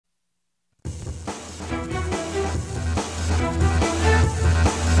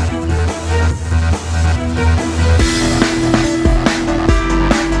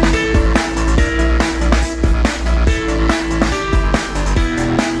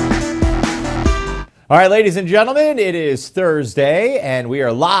All right, ladies and gentlemen, it is Thursday, and we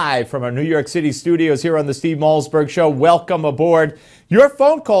are live from our New York City studios here on the Steve Malzberg Show. Welcome aboard. Your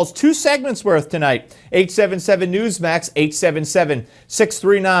phone calls, 2 segments worth tonight. 877 Newsmax,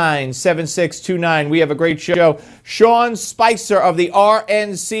 877-639-7629. We have a great show. Sean Spicer of the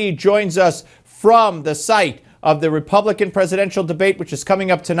RNC joins us from the site of the Republican presidential debate, which is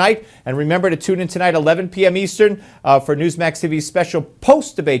coming up tonight. And remember to tune in tonight, 11 p.m. Eastern, for Newsmax TV's special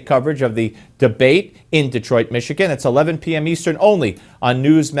post-debate coverage of the debate in Detroit, Michigan. That's 11 p.m. Eastern only on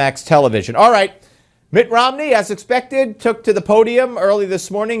Newsmax television. All right. Mitt Romney, as expected, took to the podium early this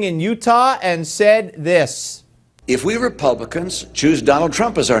morning in Utah and said this. If we Republicans choose Donald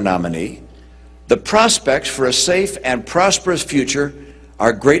Trump as our nominee, the prospects for a safe and prosperous future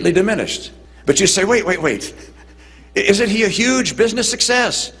are greatly diminished. But you say, wait. Isn't he a huge business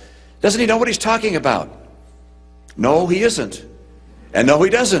success? Doesn't he know what he's talking about? No, he isn't. And no, he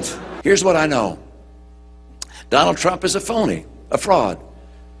doesn't. Here's what I know. Donald Trump is a phony, a fraud.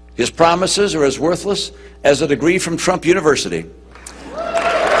 His promises are as worthless as a degree from Trump University.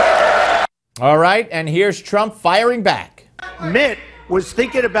 All right, and here's Trump firing back. Mitt was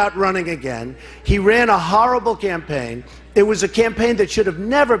thinking about running again. He ran a horrible campaign. It was a campaign that should have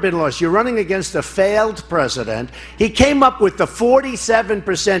never been lost. You're running against a failed president. He came up with the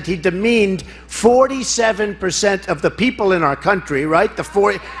 47%. He demeaned 47% of the people in our country, right? The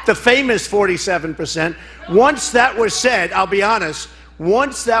famous 47%. Once that was said, I'll be honest,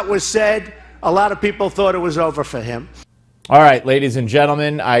 once that was said, a lot of people thought it was over for him. All right, ladies and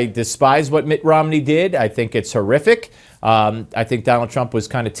gentlemen, I despise what Mitt Romney did. I think it's horrific. I think Donald Trump was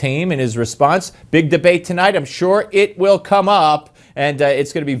kind of tame in his response. Big debate tonight. I'm sure it will come up, and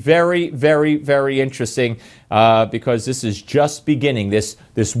it's going to be very, very, very interesting because this is just beginning, this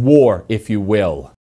war, if you will.